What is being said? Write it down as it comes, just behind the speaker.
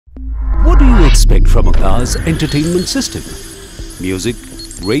expect from a car's entertainment system? Music,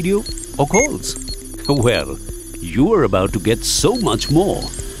 radio, or calls? Well, you are about to get so much more.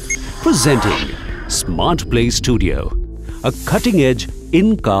 Presenting Smartplay Studio, a cutting-edge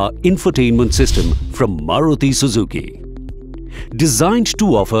in-car infotainment system from Maruti Suzuki. Designed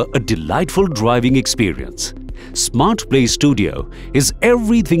to offer a delightful driving experience, Smartplay Studio is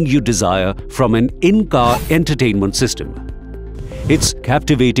everything you desire from an in-car entertainment system. Its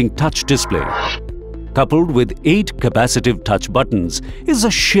captivating touch display, coupled with 8 capacitive touch buttons, is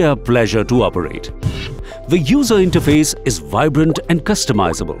a sheer pleasure to operate. The user interface is vibrant and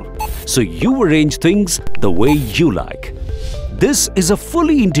customizable, so you arrange things the way you like. This is a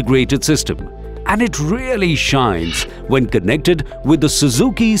fully integrated system, and it really shines when connected with the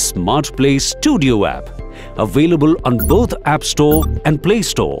Suzuki Smartplay Studio app, available on both App Store and Play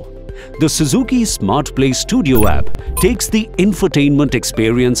Store. The Suzuki Smartplay Studio app takes the infotainment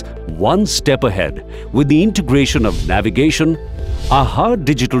experience one step ahead with the integration of navigation, a hard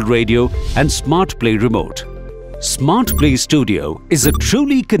digital radio and SmartPlay remote. SmartPlay Studio is a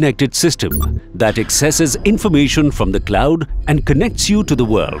truly connected system that accesses information from the cloud and connects you to the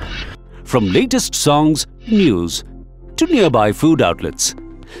world. From latest songs, news, to nearby food outlets,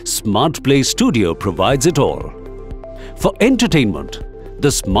 SmartPlay Studio provides it all. For entertainment, the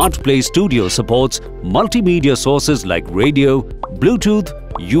Smartplay Studio supports multimedia sources like radio, Bluetooth,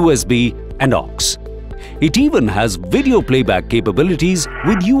 USB and aux. It even has video playback capabilities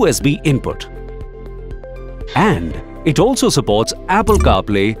with USB input. And it also supports Apple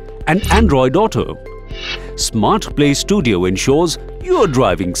CarPlay and Android Auto. Smartplay Studio ensures you are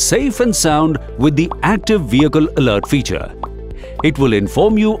driving safe and sound with the Active Vehicle Alert feature. It will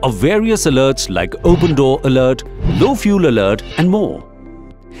inform you of various alerts like Open Door Alert, Low Fuel Alert and more.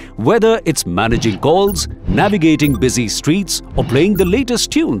 Whether it's managing calls, navigating busy streets or playing the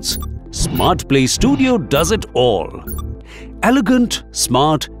latest tunes, Smartplay Studio does it all. Elegant,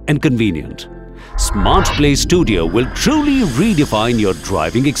 smart and convenient, Smartplay Studio will truly redefine your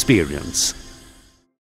driving experience.